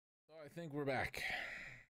think we're back.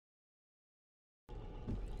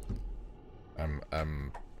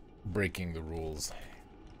 I'm breaking the rules.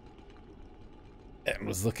 And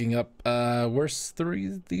was looking up where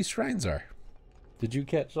these shrines are. Did you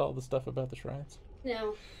catch all the stuff about the shrines?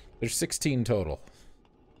 No. There's 16 total.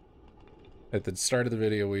 At the start of the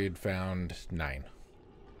video, we had found 9.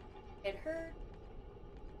 It hurt.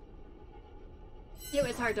 It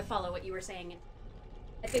was hard to follow what you were saying.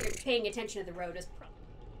 I figured paying attention to the road is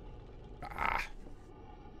Ah.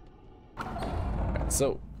 Right,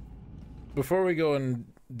 so, before we go and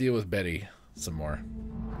deal with Betty some more,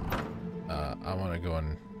 I want to go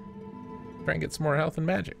and try and get some more health and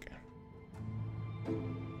magic.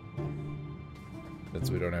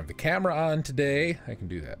 Since we don't have the camera on today, I can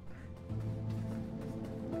do that.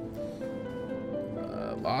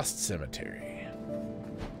 Lost Cemetery.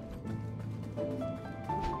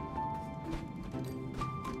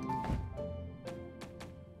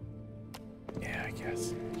 Yeah, I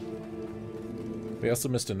guess. We also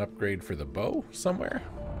missed an upgrade for the bow somewhere.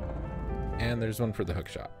 And there's one for the hook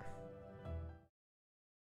shot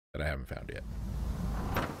that I haven't found yet.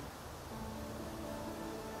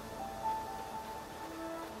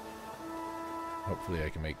 Hopefully I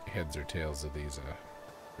can make heads or tails of these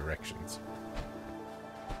directions.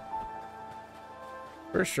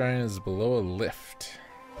 First shrine is below a lift.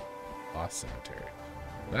 Lost Cemetery.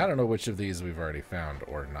 I don't know which of these we've already found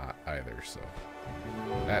or not either, so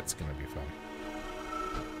that's gonna be fun.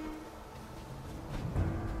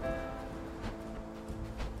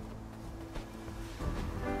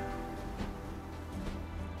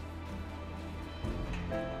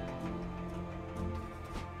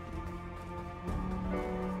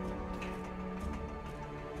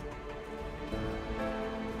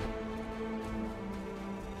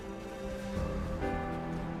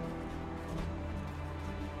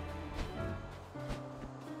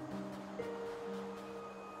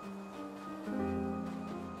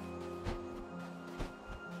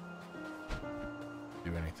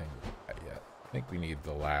 Do anything with that yet. I think we need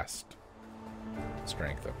the last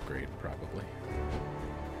strength upgrade, probably.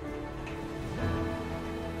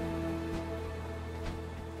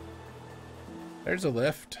 There's a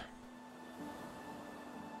lift.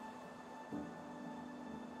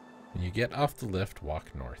 When you get off the lift,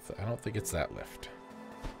 walk north. I don't think it's that lift.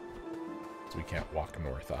 So we can't walk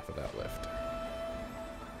north off of that lift.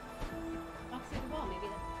 walk through the wall,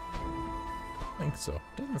 maybe. I think so.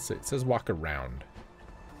 It doesn't say. It says walk around.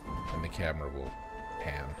 And the camera will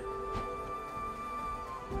pan.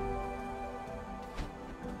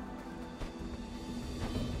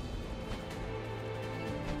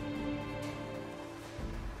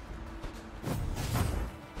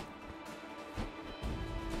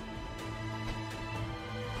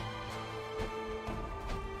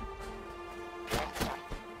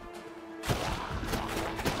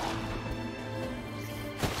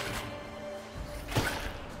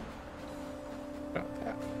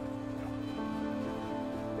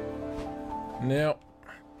 No,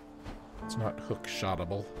 it's not hook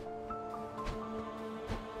shotable.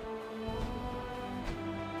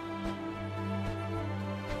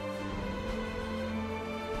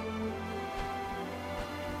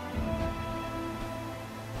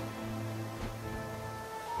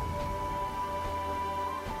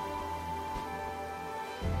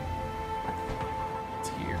 It's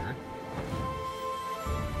here.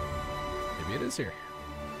 Maybe it is here.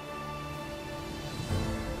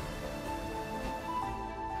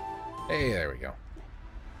 Hey, there we go.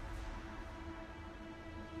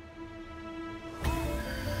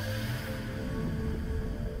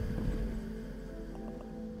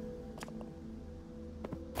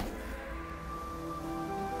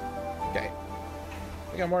 Okay.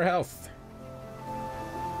 We got more health.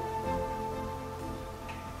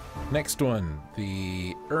 Next one,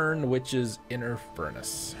 the Urn Witch's Inner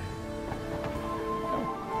Furnace.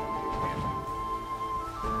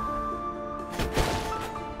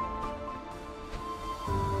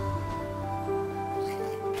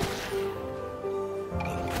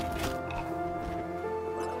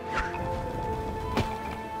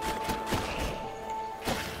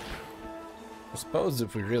 I suppose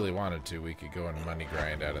if we really wanted to, we could go and money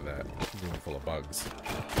grind out of that room full of bugs.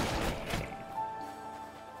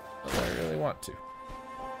 But I really want to.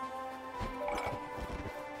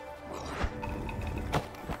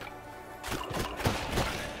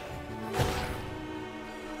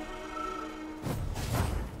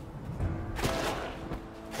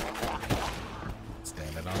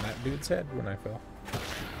 Standing on that dude's head when I fell.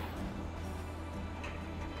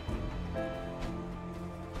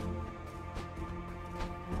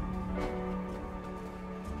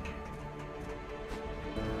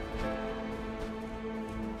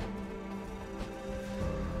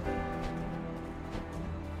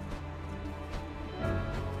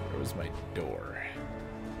 door.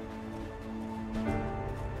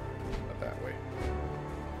 Not that way.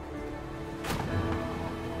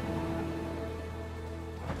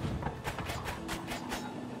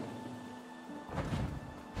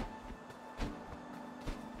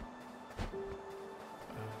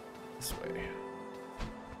 This way.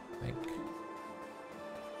 I think.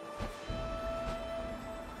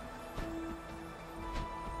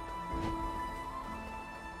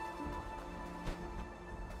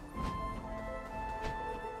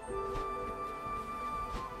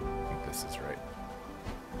 This is right.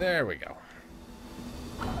 There we go.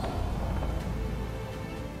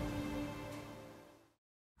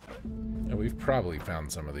 And we've probably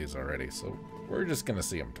found some of these already, so we're just gonna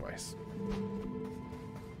see them twice.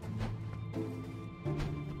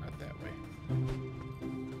 Not that way.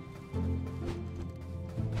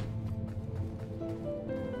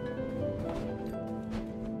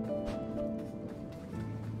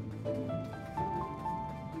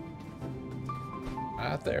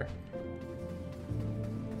 Not there.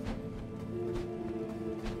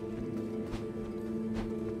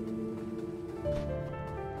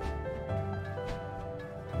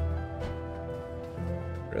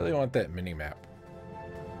 Really want that mini map.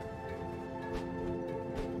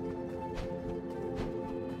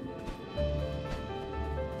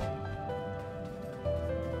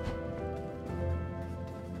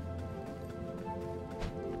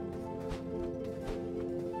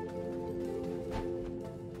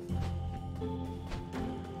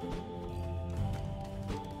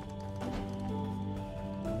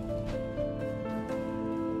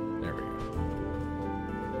 There we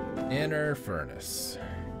go. Inner furnace.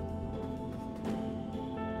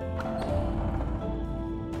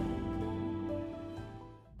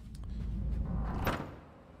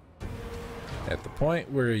 At the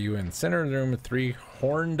point where you in center of the room with 3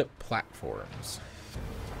 horned platforms.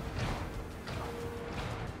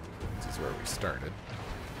 This is where we started.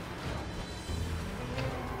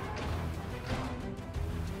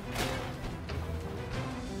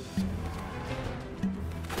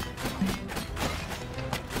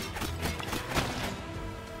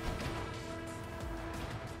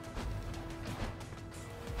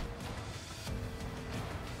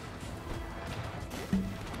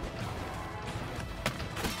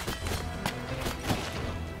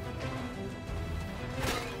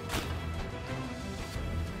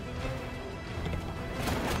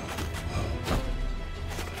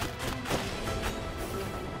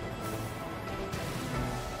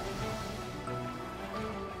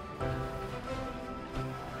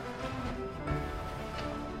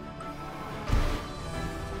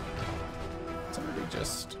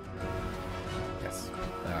 Just yes.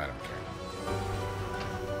 No, I don't care.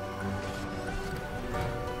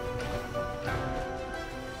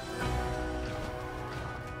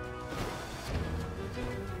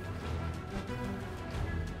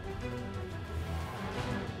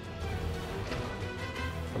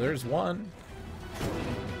 Well, there's one.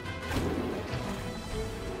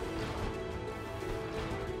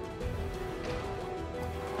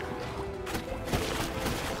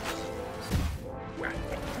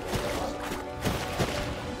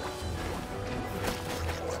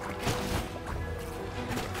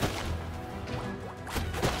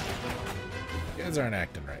 You guys aren't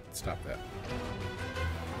acting right. Stop that.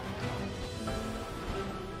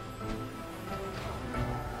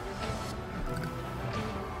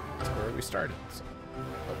 That's where we started. So.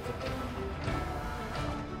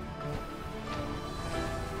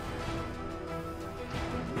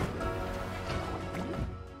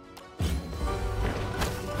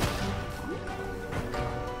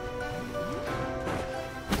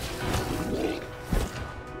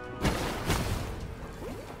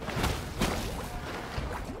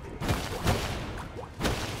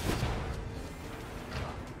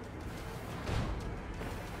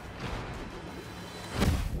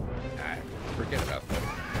 Forget about that.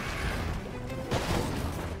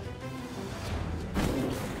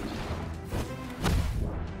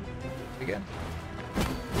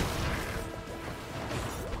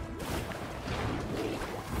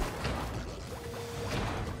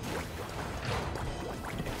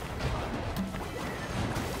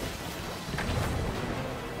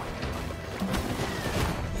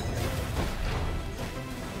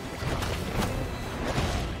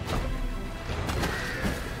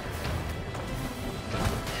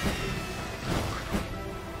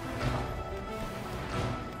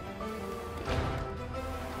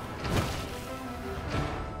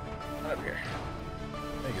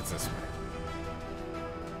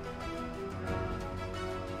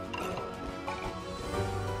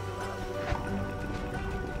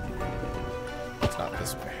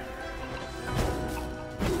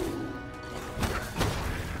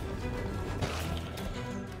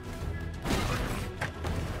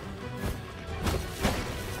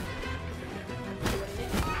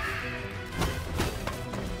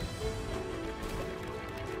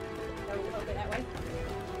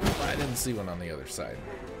 see one on the other side.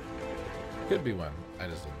 Could be one. I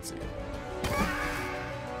just didn't see it.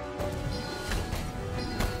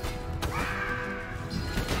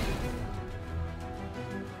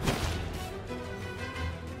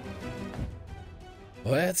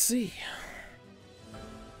 Let's see.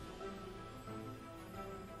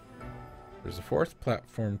 There's a fourth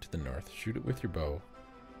platform to the north. Shoot it with your bow.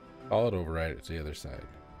 Follow it over, right to the other side.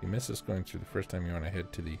 If you miss us going through the first time, you want to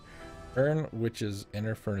head to the Urn Witch's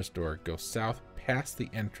inner furnace door. Go south past the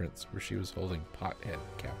entrance where she was holding Pothead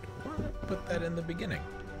captive. Why not put that in the beginning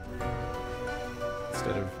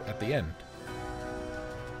instead of at the end?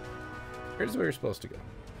 Here's where you're supposed to go.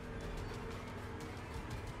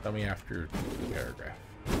 Tell me after the paragraph.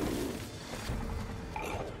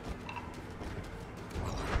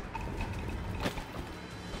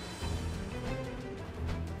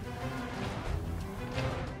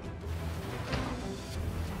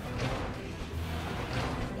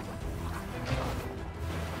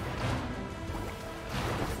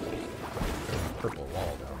 Purple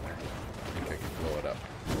wall down there. I think I can blow it up.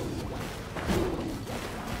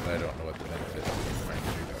 But I don't know what the benefit of trying to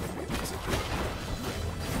do that would be in this situation.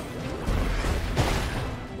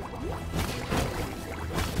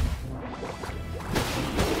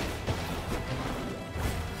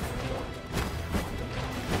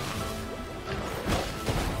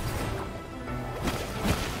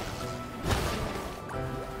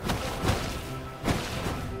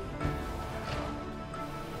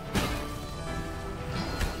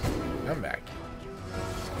 Come back.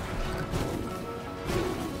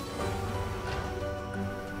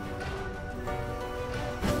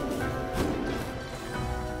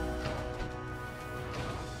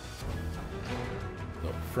 So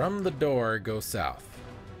from the door, go south.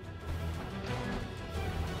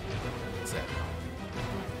 What's that?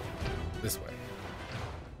 This way.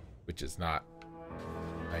 Which is not...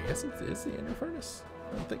 I guess it is the inner furnace.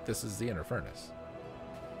 I don't think this is the inner furnace.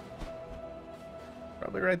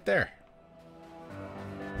 Probably right there.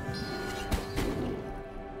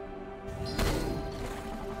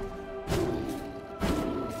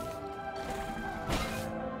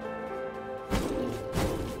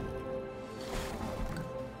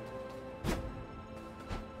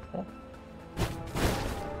 Oh. How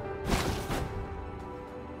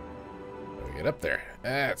do we get up there?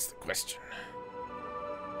 That's the question.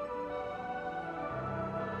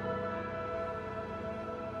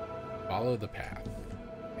 Follow the path.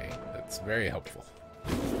 Okay, that's very helpful.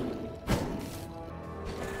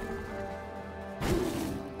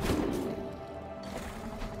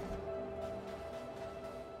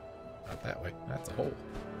 Not that way. That's a hole.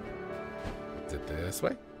 Is it this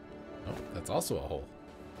way? No, that's also a hole.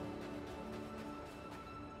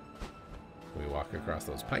 We walk across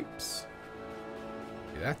those pipes.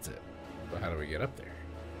 Okay, that's it. But how do we get up there?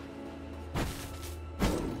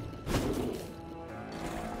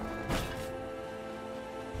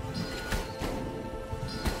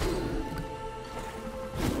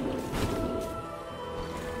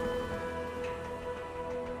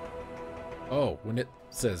 Oh, when it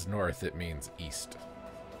says north, it means east.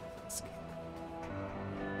 Let's see.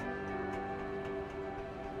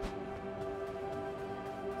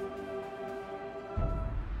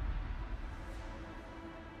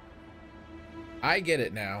 I get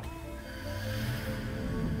it now.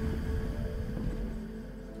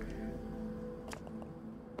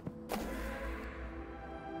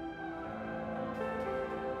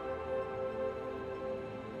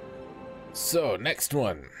 So, next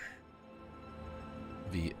one.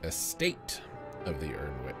 The estate of the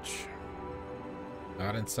Urn Witch.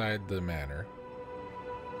 Not inside the manor.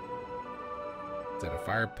 Instead of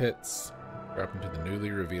fire pits, drop into the newly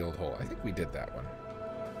revealed hole. I think we did that one.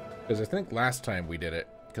 Because I think last time we did it,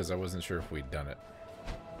 because I wasn't sure if we'd done it.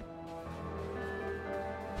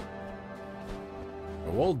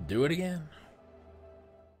 But we'll do it again.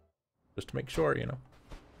 Just to make sure, you know.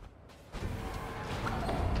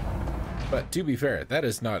 But to be fair, that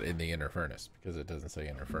is not in the inner furnace, because it doesn't say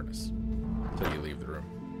inner furnace until you leave the room.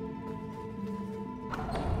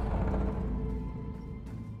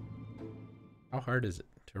 How hard is it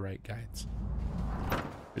to write guides?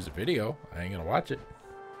 There's a video. I ain't gonna watch it.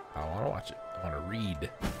 I don't want to watch it. I want to read.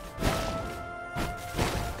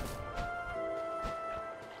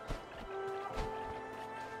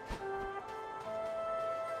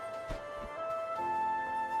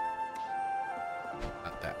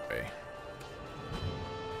 Not that way.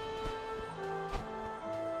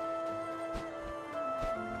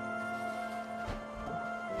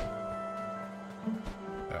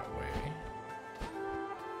 That way.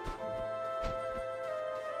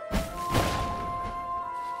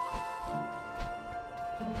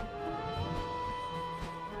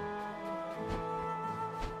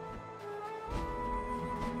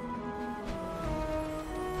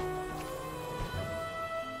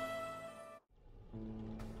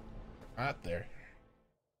 Not there.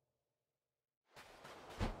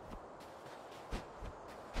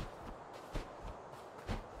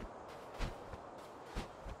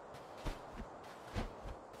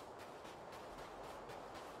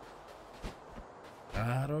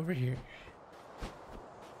 Not over here.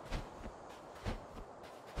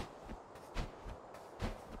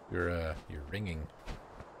 You're ringing.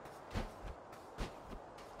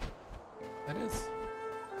 That is.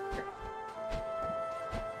 Here.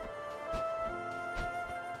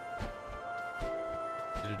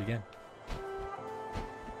 Did it again.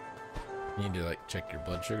 You need to like check your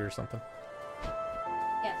blood sugar or something?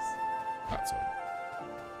 Yes. Thought so.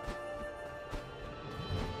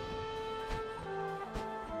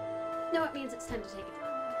 No, it means it's time to take it.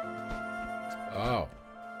 Oh.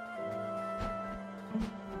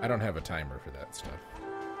 I don't have a timer for that stuff.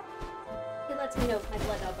 It lets me know if my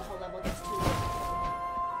blood alcohol level gets too low.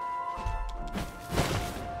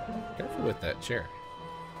 Careful with that chair.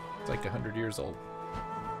 It's like 100 years old.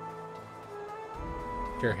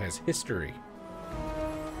 Chair has history.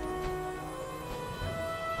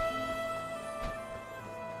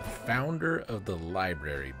 The founder of the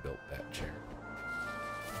library built that chair.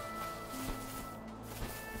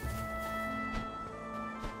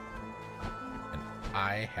 And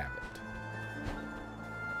I have it.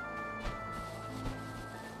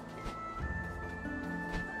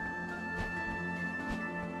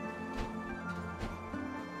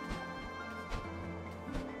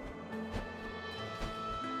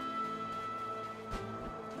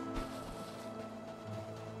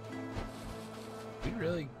 Did we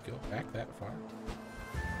really go back that far?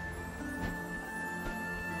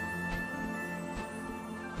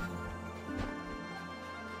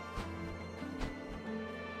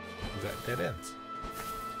 Is that dead ends?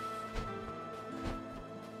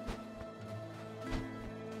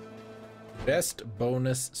 Best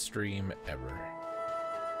bonus stream ever.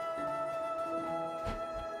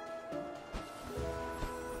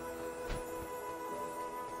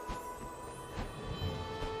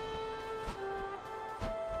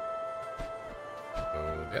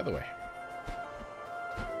 Go the other way.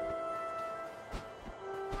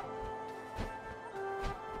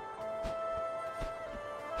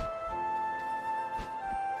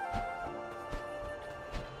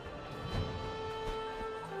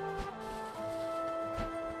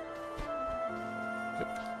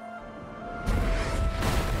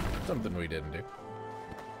 Something we didn't do.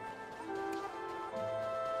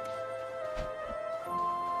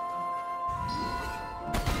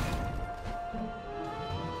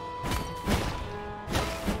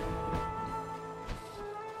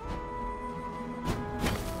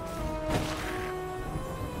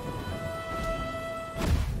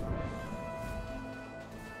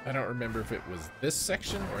 I don't remember if it was this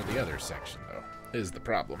section or the other section, though, is the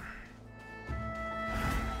problem.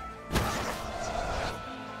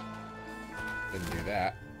 Didn't do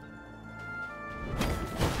that.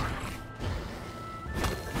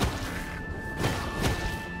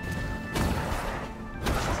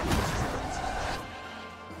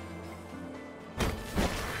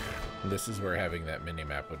 This is where having that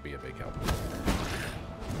mini-map would be a big help.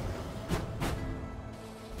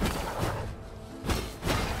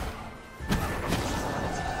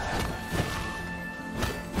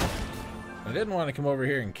 I didn't want to come over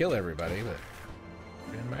here and kill everybody, but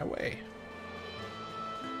you're in my way.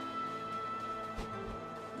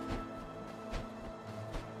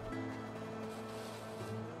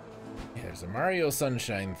 Yeah, there's a Mario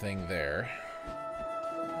Sunshine thing there.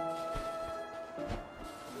 I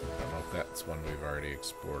don't know if that's one we've already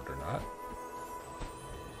explored or not.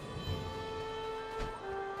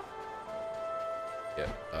 Get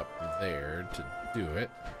up there to do it.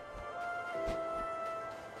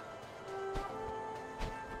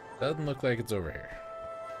 Doesn't look like it's over here.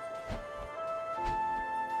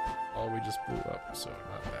 Oh, we just blew up, so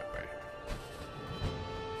not that way.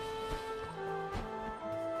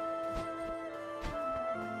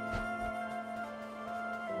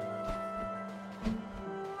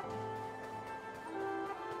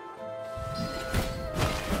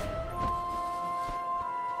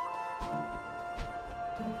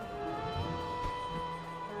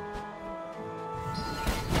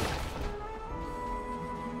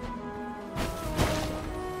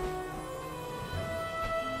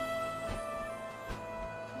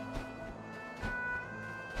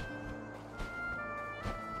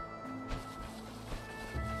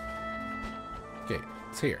 Okay,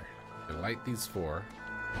 it's here. We light these four.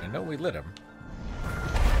 I know we lit them.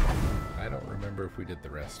 I don't remember if we did the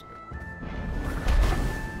rest of it.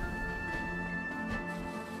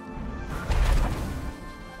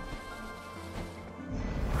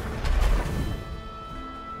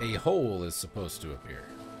 a hole is supposed to appear.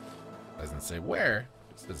 Doesn't say where,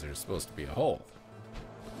 it says there's supposed to be a hole.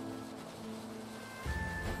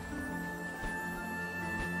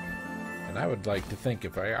 And I would like to think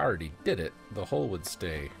if I already did it, the hole would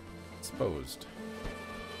stay exposed.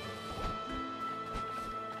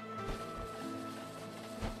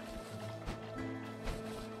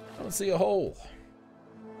 I don't see a hole.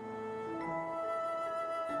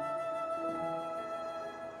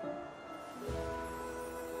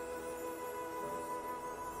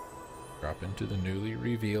 Drop into the newly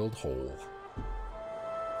revealed hole.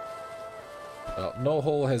 Well, no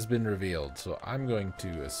hole has been revealed, so I'm going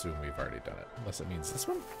to assume we've already done it. Unless it means this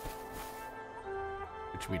one.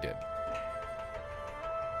 Which we did.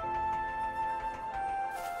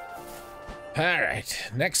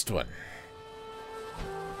 Alright, next one.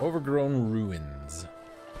 Overgrown ruins.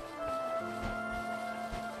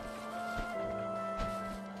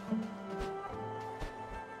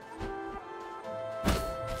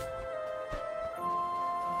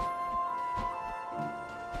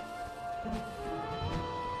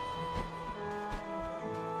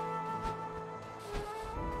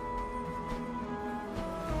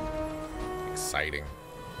 Exciting.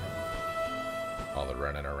 All the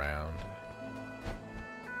running around.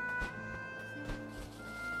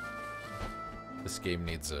 This game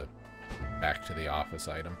needs a back to the office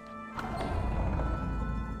item.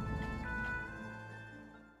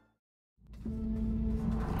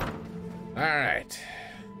 All right.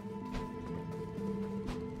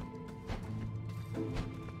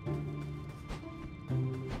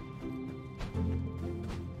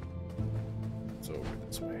 It's over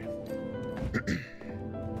this way.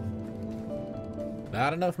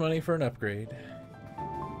 Not enough money for an upgrade.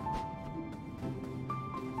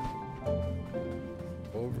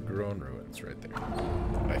 Overgrown ruins right there.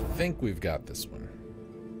 I think we've got this one.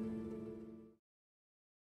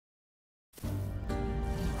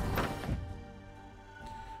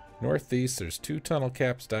 Northeast, there's 2 tunnel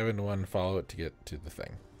caps, dive into one, follow it to get to the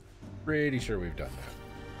thing. Pretty sure we've done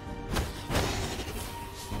that.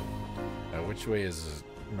 Now, which way is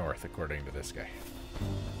north according to this guy?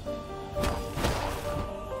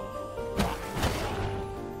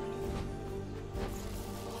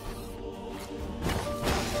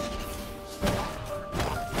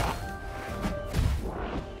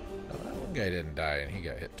 Guy didn't die and he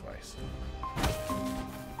got hit twice.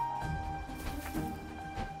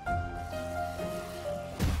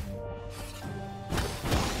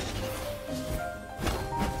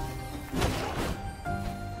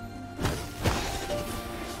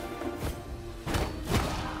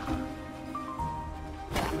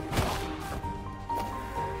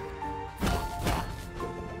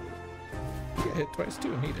 He got hit twice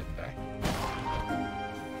too and he didn't die.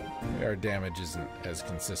 Our damage isn't as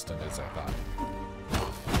consistent as I thought.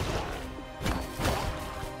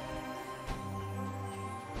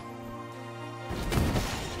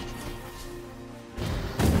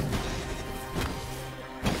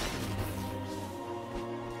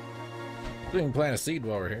 We can plant a seed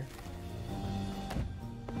while we're here.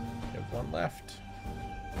 We have one left.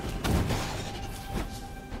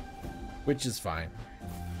 Which is fine.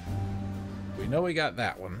 We know we got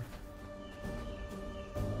that one.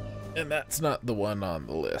 And that's not the one on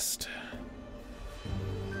the list.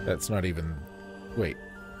 That's not even... Wait.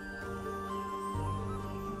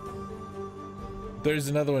 There's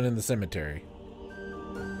another one in the cemetery.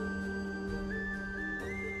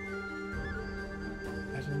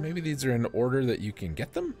 Maybe these are in order that you can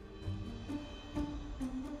get them?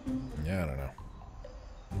 Yeah, I don't know.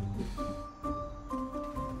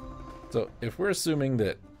 So, if we're assuming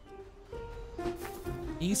that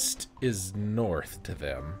east is north to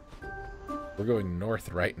them, we're going north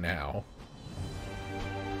right now.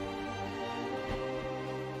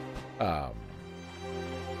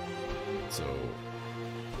 So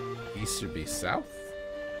east should be south?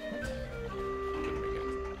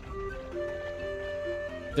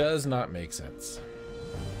 Does not make sense.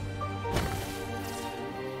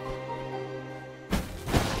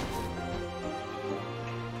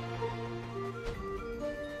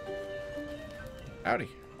 Howdy.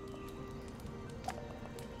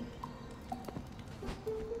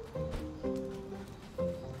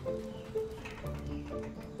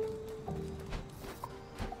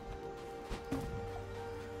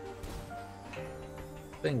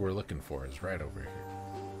 Thing we're looking for is right over here.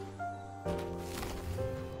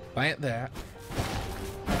 Plant that.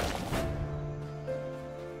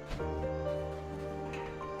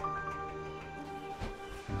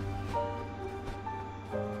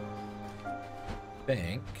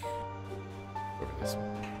 Bank over this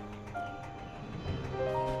one.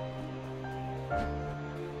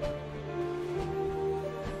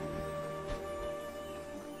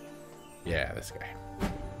 Yeah, this guy.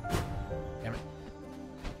 Damn it.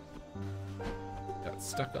 Got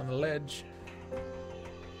stuck on the ledge.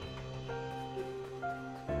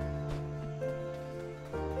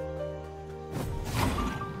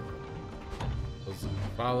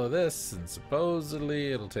 Follow this, and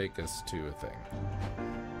supposedly it'll take us to a thing.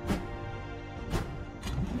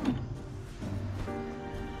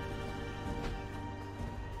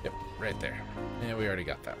 Yep, right there. Yeah, we already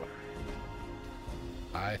got that one.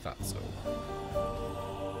 I thought so.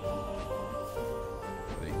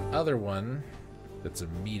 The other one that's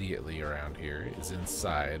immediately around here is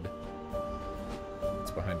inside.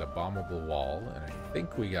 It's behind a bombable wall, and I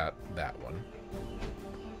think we got that one.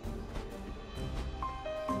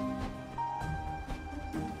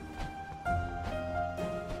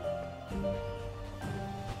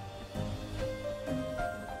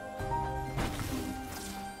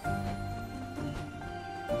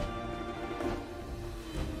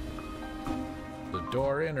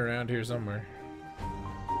 Door in around here somewhere.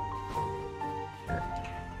 Sure.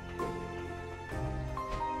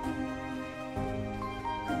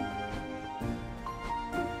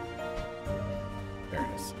 There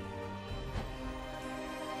it is.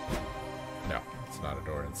 No, it's not a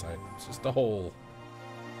door inside. It's just a hole.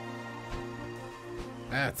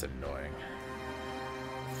 That's annoying.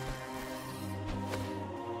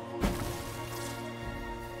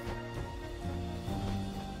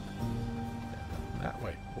 That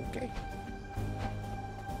way. Okay.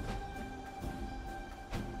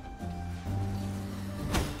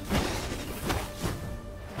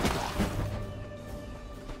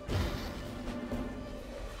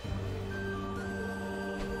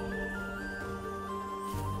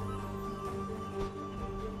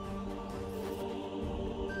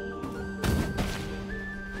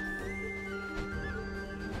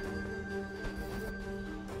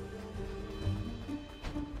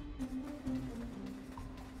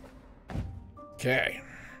 Okay,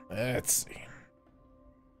 let's see.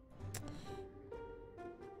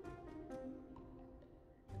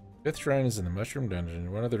 Fifth shrine is in the Mushroom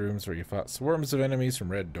Dungeon, one of the rooms where you fought swarms of enemies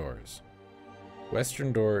from red doors.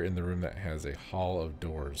 Western door in the room that has a Hall of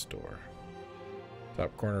Doors door.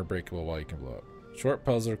 Top corner breakable wall you can blow up. Short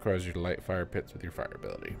puzzle requires you to light fire pits with your fire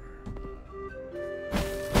ability.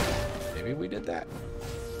 Maybe we did that.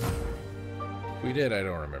 If we did, I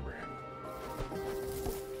don't remember.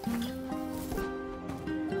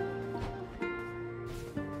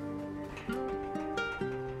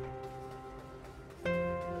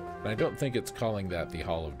 I don't think it's calling that the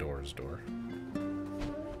Hall of Doors door.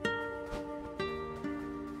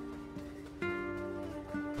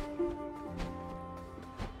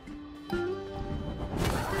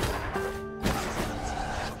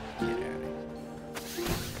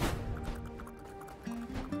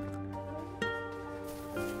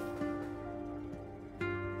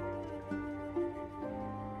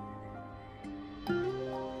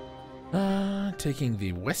 Taking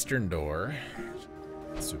the western door.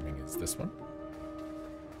 Assuming it's this one.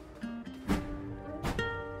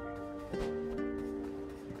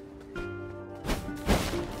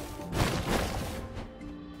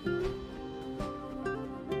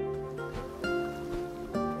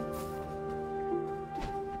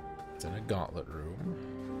 It's in a gauntlet room.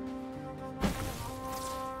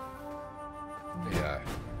 Yeah,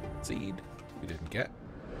 seed we didn't get.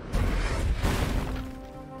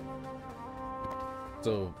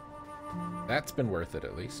 So that's been worth it,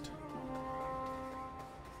 at least.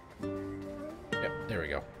 Yep, there we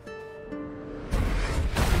go.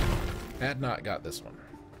 Had not got this one.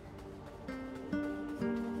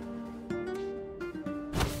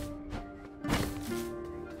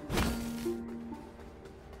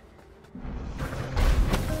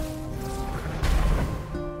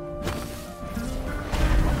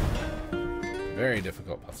 Very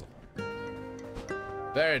difficult puzzle.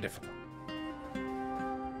 Very difficult.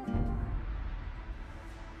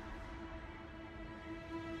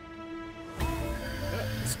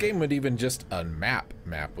 Game would even just a map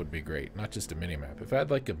would be great, not just a mini map. If I had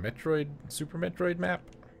like a Metroid, Super Metroid map,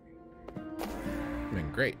 I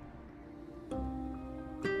mean, great.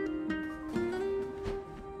 Then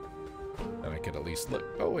I could at least look.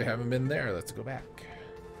 Oh, we haven't been there. Let's go back.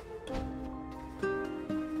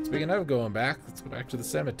 Speaking of going back, let's go back to the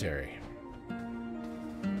cemetery.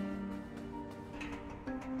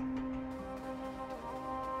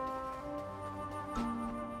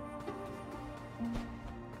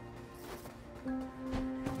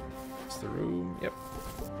 The room, yep.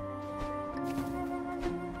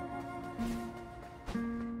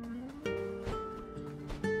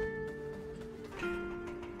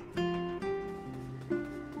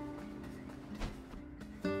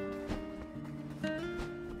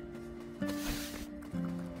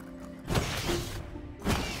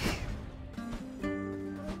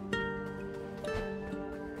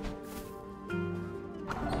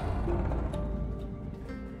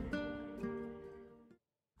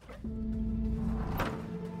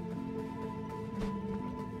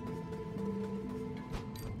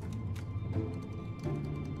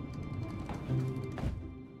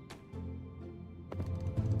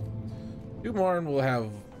 2 more and we'll have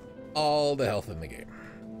all the health in the game.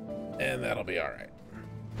 And that'll be alright.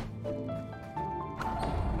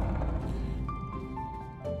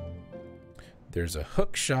 There's a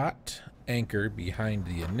hookshot anchor behind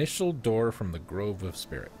the initial door from the Grove of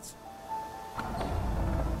Spirits. So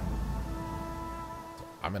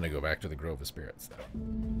I'm gonna go back to the Grove of Spirits though.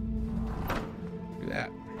 Do that.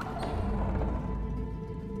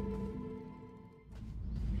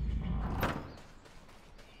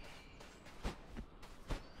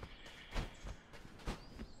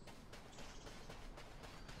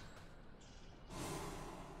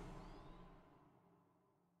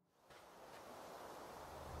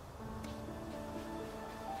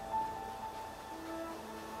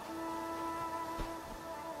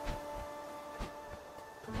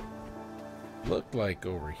 Looked like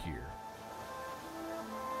over here.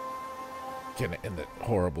 Kind of in the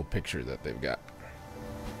horrible picture that they've got.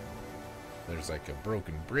 There's like a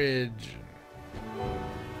broken bridge.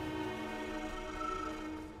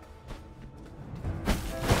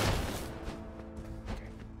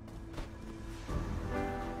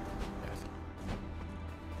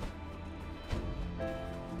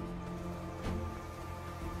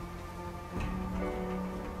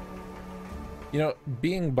 You know,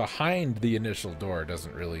 being behind the initial door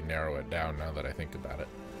doesn't really narrow it down now that I think about it.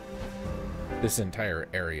 This entire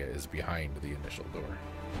area is behind the initial door.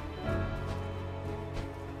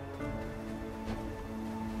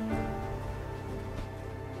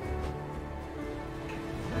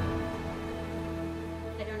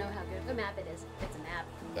 I don't know how good of a map it is. It's a map.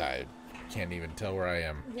 I can't even tell where I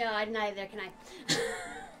am. No, neither can I.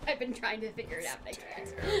 I've been trying to figure it out. I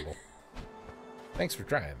can't. Terrible. Thanks for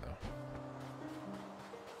trying, though.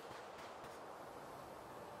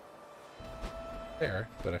 There,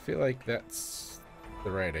 but I feel like that's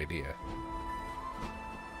the right idea.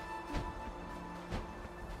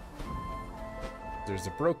 There's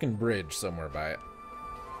a broken bridge somewhere by it.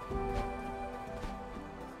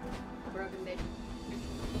 A broken bridge.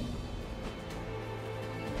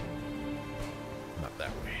 Not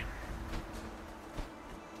that way.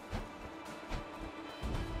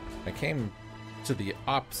 I came to the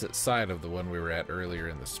opposite side of the one we were at earlier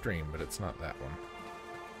in the stream, but it's not that one.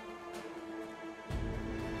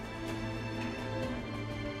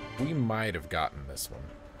 We might have gotten this one.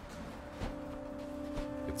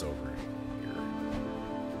 It's over here.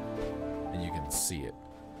 And you can see it.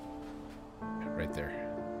 Right there.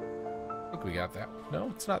 I think we got that.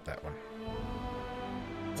 No, it's not that one.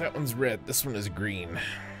 That one's red. This one is green.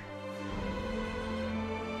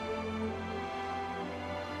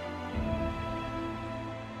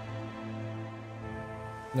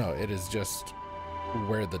 No, it is just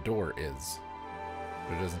where the door is.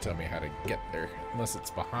 But it doesn't tell me how to get there. Unless it's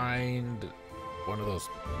behind one of those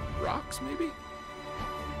rocks, maybe?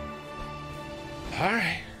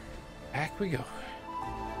 Alright. Back we go.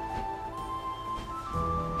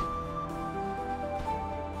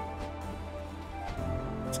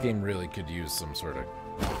 This game really could use some sort of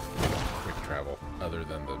quick travel other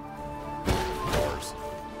than the doors.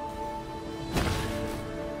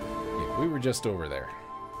 Yeah, we were just over there.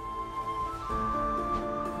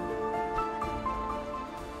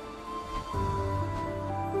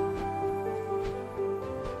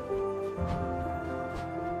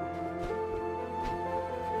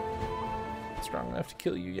 Strong enough to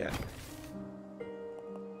kill you yet.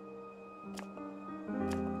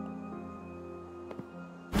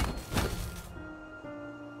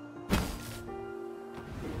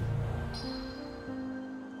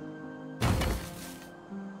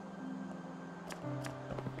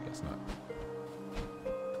 I guess not.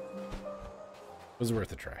 Was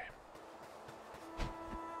worth a try.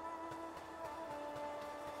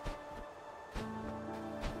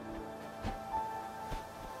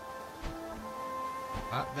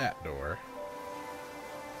 Not that door.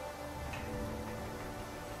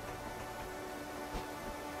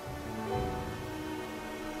 I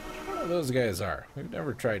don't know what those guys are. We've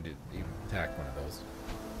never tried to even attack one of those.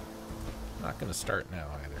 Not gonna start now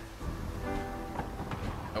either.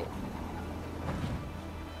 Oh.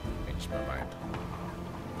 Changed my mind.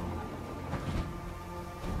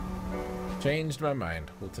 Changed my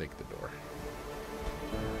mind. We'll take the door.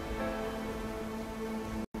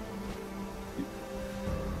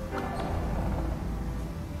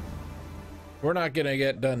 We're not gonna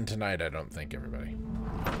get done tonight, I don't think, everybody.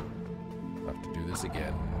 We'll have to do this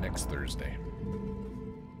again next Thursday.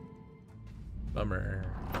 Bummer.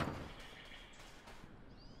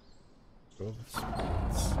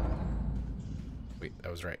 Wait,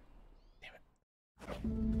 I was right. Damn it.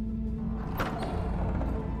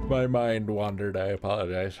 My mind wandered, I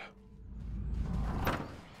apologize.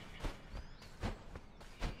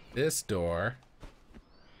 this door.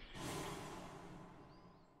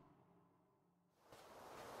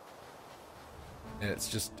 And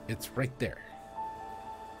it's right there.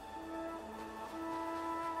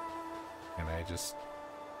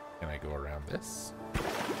 Can I go around this?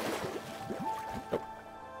 Nope.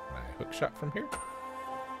 Can I hook shot from here?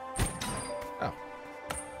 Oh.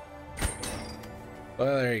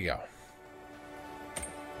 Well, there you go.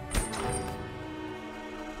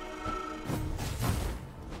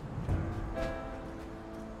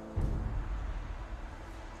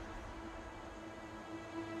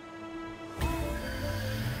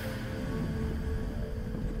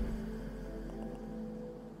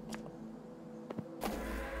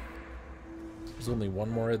 There's only one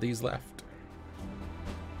more of these left.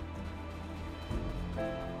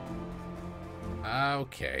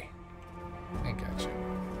 Okay. I got you.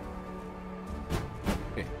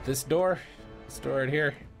 Okay, this door right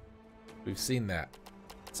here. We've seen that.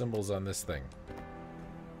 Symbols on this thing.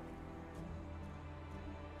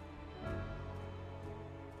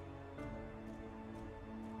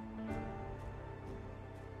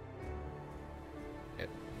 It.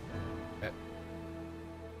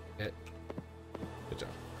 Good job.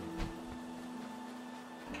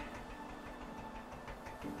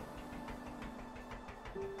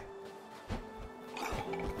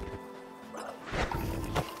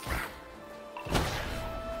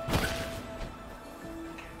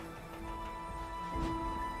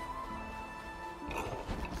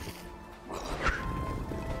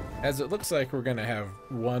 As it looks like we're gonna have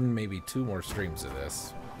one, maybe two more streams of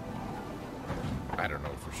this. I don't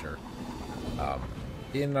know for sure.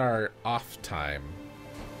 In our off time,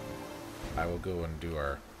 I will go and do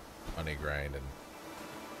our money grind and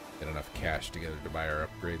get enough cash together to buy our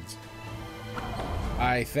upgrades.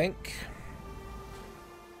 I think.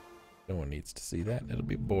 No one needs to see that. It'll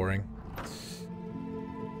be boring.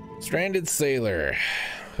 Stranded sailor.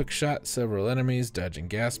 Hookshot several enemies, dodging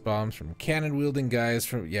gas bombs from cannon-wielding guys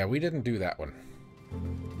from... Yeah, we didn't do that one.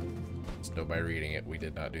 Just know by reading it, we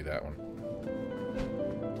did not do that one.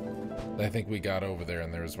 I think we got over there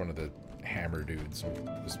and there was one of the hammer dudes who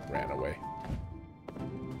just ran away.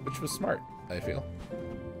 Which was smart, I feel.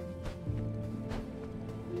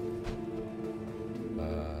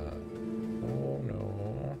 Oh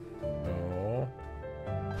no. No.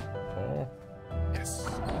 Oh. Yes.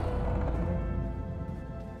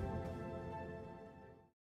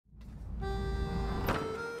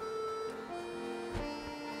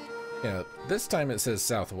 Yeah, this time it says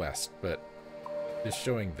southwest, but it's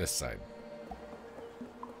showing this side.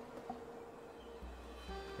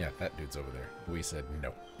 Yeah, that dude's over there. We said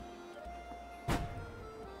no.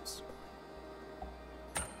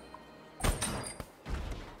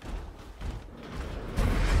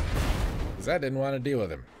 Because I didn't want to deal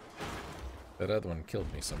with him. That other one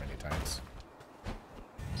killed me so many times.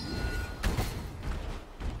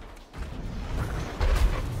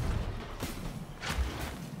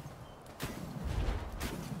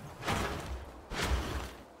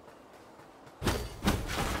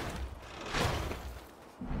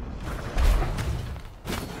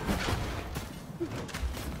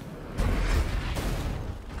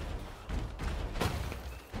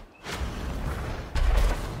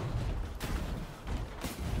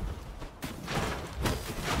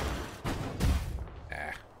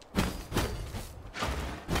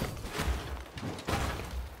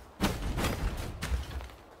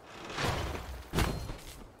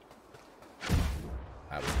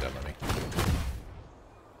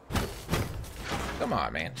 Come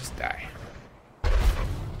on, man, just die.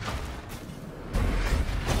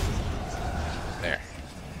 There.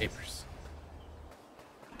 Papers.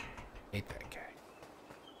 Hate that guy.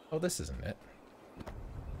 Oh, this isn't it.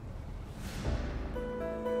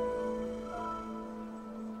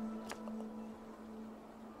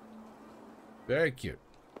 Very cute.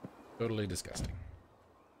 Totally disgusting.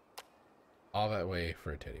 All that way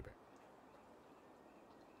for a teddy bear.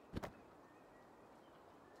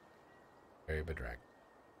 Very bedraggled.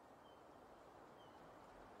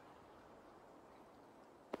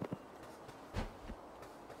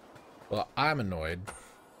 Well, I'm annoyed.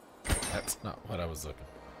 That's not what I was looking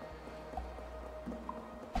for.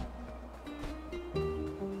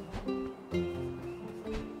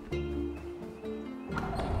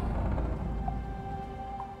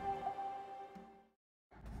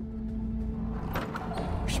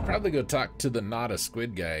 Should probably go talk to the not a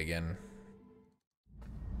squid guy again.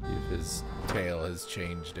 See if his tail has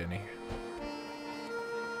changed any.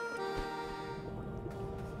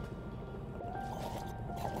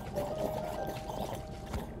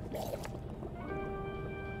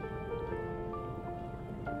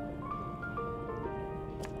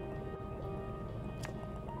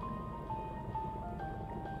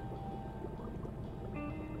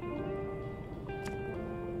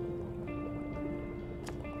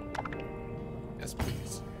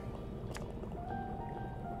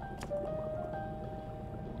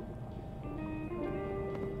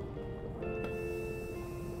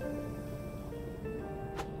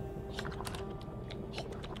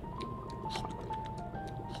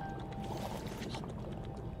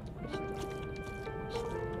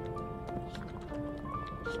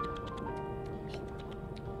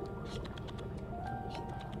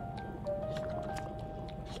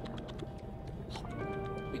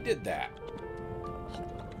 did that.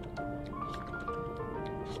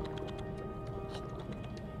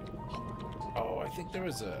 Oh, I think there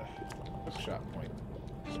was a hookshot point.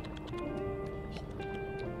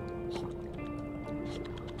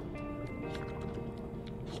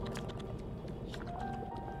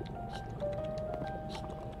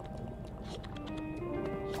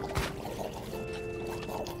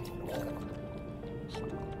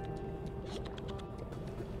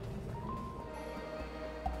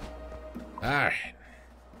 Alright.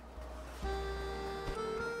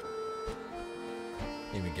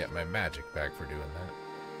 Even get my magic back for doing that.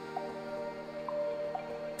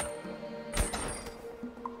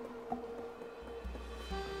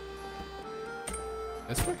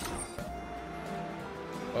 This way?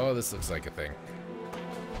 Oh, this looks like a thing.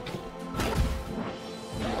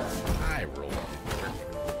 I rolled.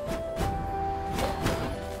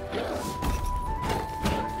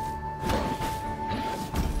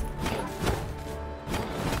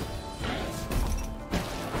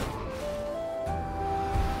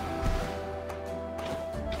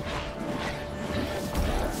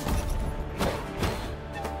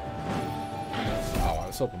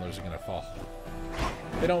 Hoping those are gonna fall.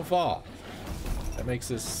 They don't fall. That makes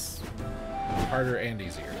this harder and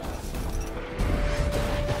easier.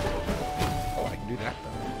 Oh, I can do that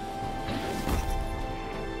though.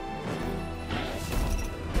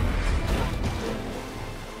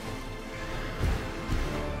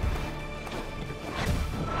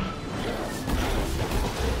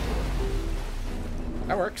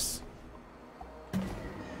 That works. I don't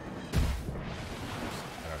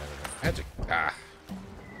have any magic. Ah.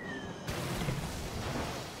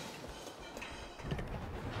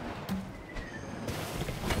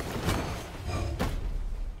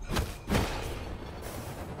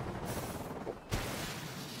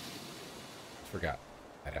 Forgot.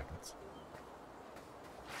 That happens.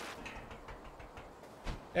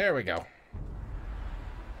 There we go.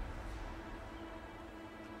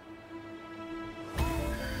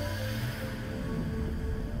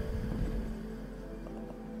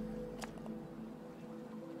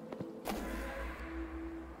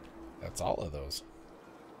 That's all of those.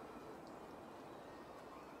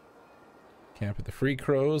 Camp at the Free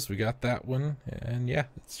Crows. We got that one. And yeah,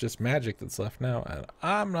 it's just magic that's left now. And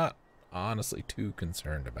I'm not honestly too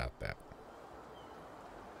concerned about that.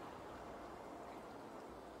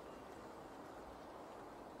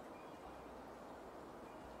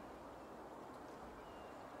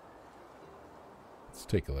 Let's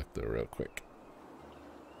take a look though real quick.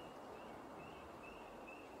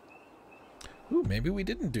 Ooh, maybe we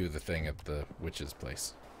didn't do the thing at the witch's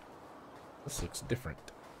place. This looks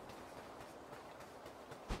different.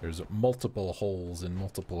 There's multiple holes and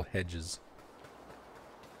multiple hedges.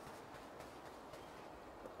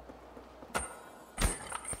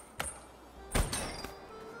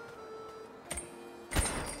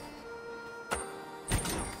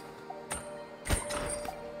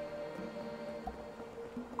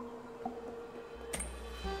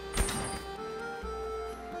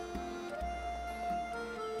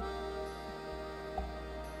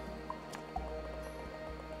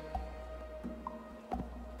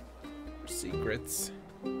 Secrets.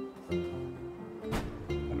 How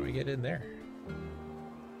do we get in there?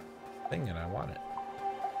 Thing, and I want it.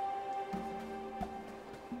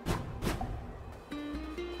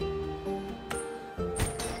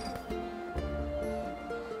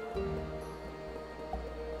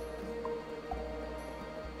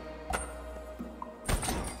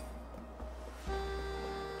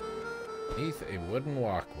 Beneath a wooden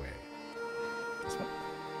walkway. This one?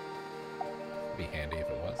 It'd be handy if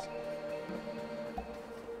it was.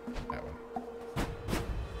 That one.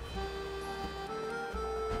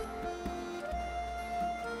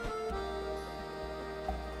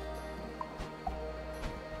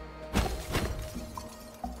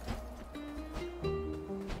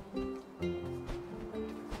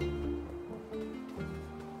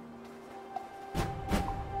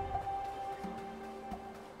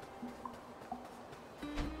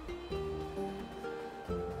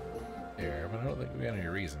 There, but I don't think we got any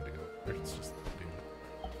reason to go there. It's just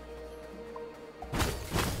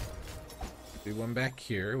do one back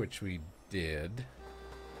here, which we did.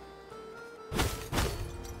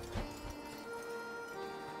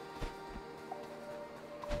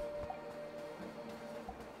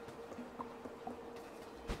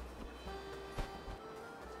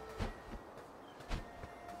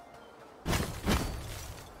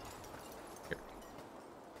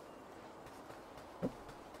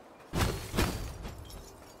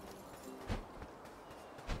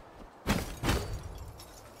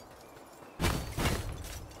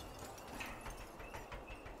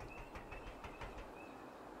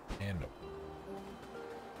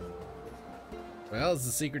 Well, is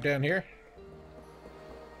the secret down here?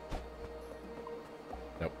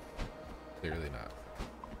 Nope. Clearly not.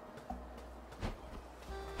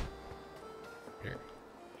 Here.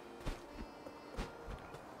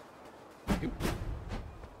 Oop.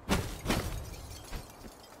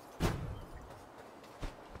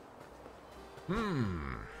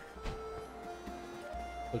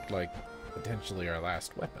 Looked like potentially our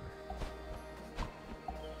last weapon.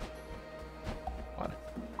 On it.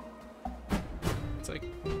 It's like,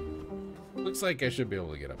 looks like I should be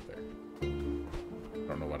able to get up there. I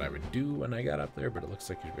don't know what I would do when I got up there, but it looks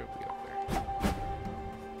like I should be able to get up there.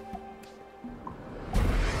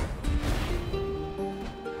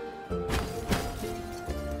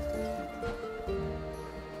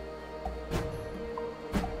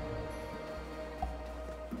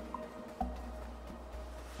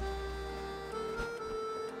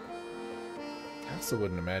 I also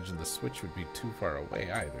wouldn't imagine the switch would be too far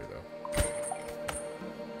away either, though.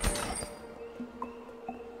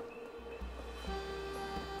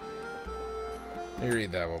 Let me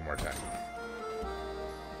read that one more time.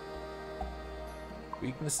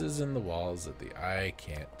 Weaknesses in the walls that the eye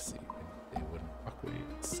can't see. They wouldn't walk away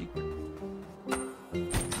in secret.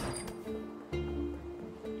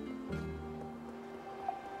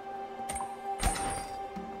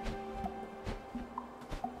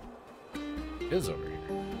 It is over here.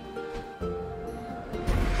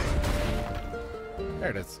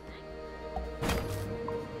 There it is.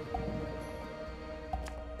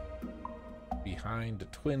 Behind the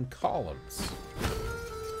twin columns.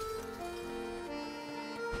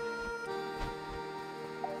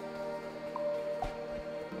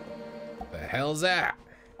 The hell's that?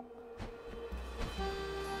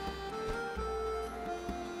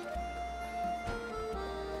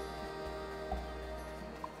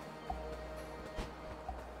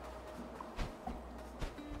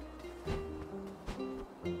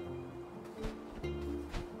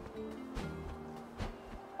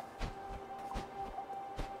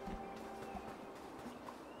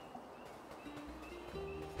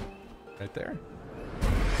 Right there?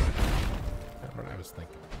 That's what I was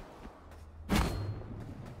thinking.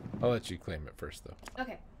 I'll let you claim it first, though.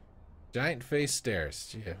 Okay. Giant face stairs.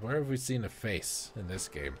 Gee, where have we seen a face in this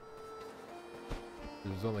game?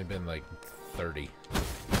 There's only been like 30.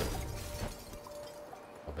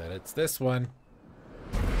 I'll bet it's this one.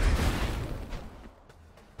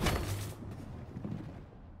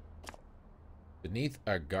 Beneath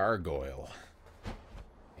a gargoyle.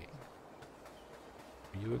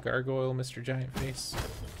 Are you a gargoyle, Mr. Giant Face?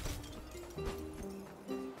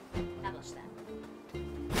 Establish that.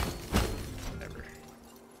 Never.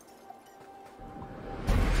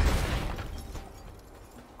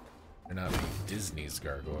 They're not Disney's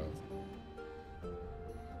gargoyles. Hey,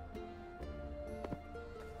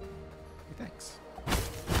 thanks.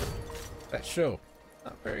 That show,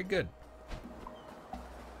 not very good.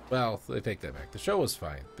 Well, I take that back. The show was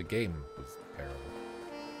fine. The game was terrible.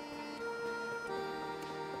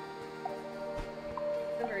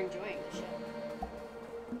 We're enjoying the show.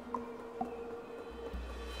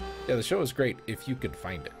 Yeah, the show was great if you could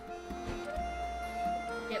find it.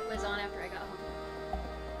 It was on after I got home.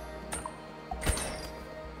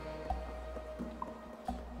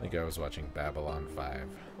 I think I was watching Babylon 5.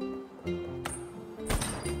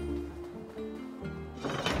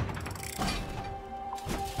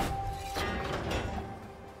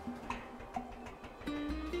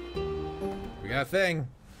 We got a thing.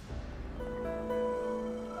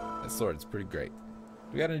 That sword's pretty great.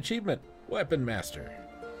 We got an achievement. Weapon Master.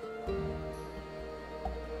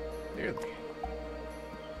 Nearly.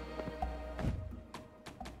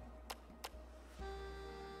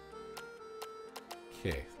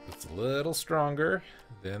 Okay, it's a little stronger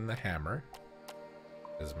than the hammer.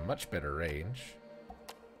 Has much better range.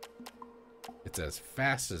 It's as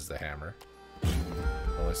fast as the hammer.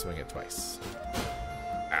 Only swing it twice.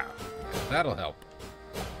 Ow. Yeah, that'll help.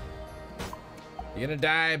 You're gonna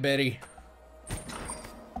die, Betty.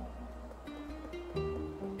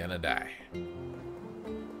 Gonna die.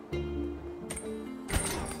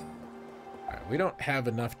 Alright, we don't have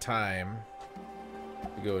enough time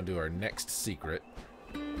to go and do our next secret.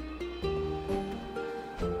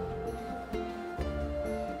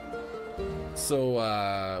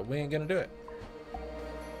 So, we ain't gonna do it.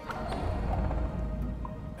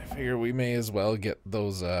 I figure we may as well get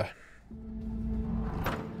those,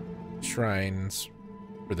 shrines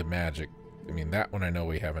for the magic. I mean, that one I know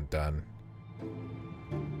we haven't done.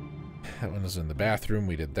 That one was in the bathroom.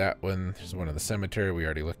 We did that one. There's one in the cemetery. We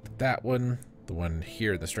already looked at that one. The one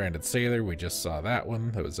here, the Stranded Sailor, we just saw that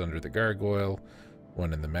one. That was under the gargoyle.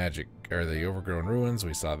 One in the magic, or the overgrown ruins.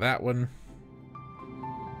 We saw that one.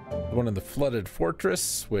 one in the flooded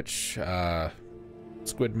fortress, which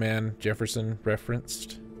Squidman Jefferson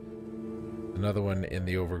referenced. Another one in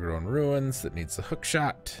the overgrown ruins that needs the hook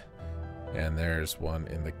shot. And there's one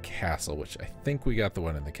in the castle, which I think we got the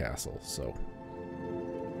one in the castle. So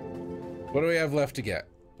what do we have left to get?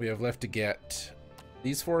 We have left to get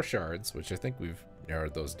these 4 shards, which I think we've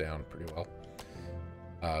narrowed those down pretty well.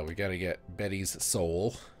 We got to get Betty's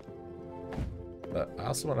soul. But I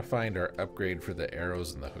also want to find our upgrade for the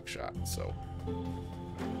arrows and the hook shot. So,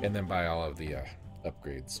 and then buy all of the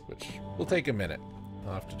upgrades, which will take a minute.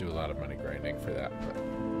 I'll have to do a lot of money grinding for that, but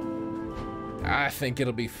I think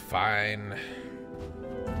it'll be fine.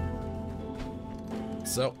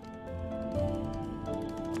 So,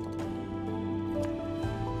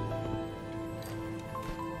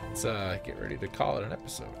 let's get ready to call it an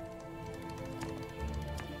episode.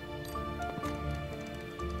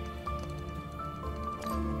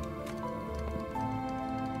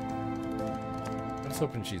 I was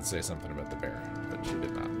hoping she'd say something about the bear, but she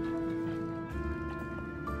did not.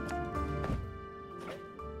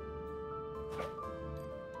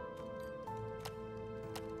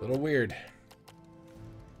 A little weird.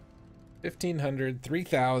 1,500,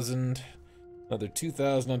 3,000, another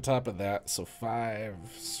 2,000 on top of that, so 5.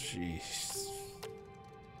 Jeez,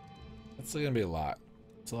 that's gonna be a lot.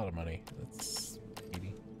 It's a lot of money. That's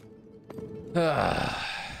 80. Oh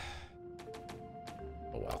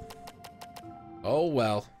well. Oh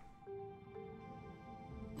well.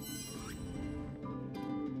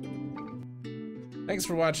 Thanks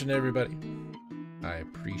for watching, everybody. I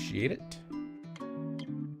appreciate it.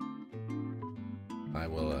 I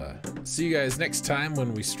will see you guys next time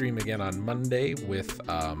when we stream again on Monday with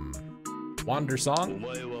Wander Song.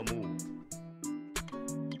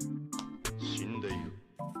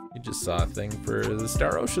 You just saw a thing for the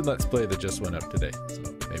Star Ocean Let's Play that just went up today. So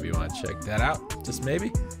maybe you want to check that out. Just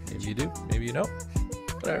maybe. Maybe you do. Maybe you don't.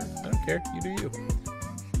 Whatever. I don't care. You do you.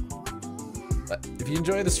 But if you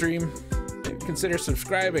enjoy the stream, maybe consider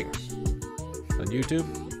subscribing on YouTube,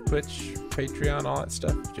 Twitch, Patreon, all that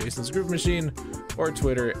stuff. Jason's Groove Machine, or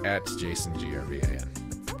Twitter at JasonGRVAN.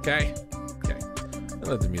 Okay? Okay. And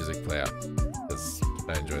let the music play out, because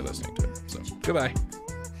I enjoy listening to it. So, goodbye.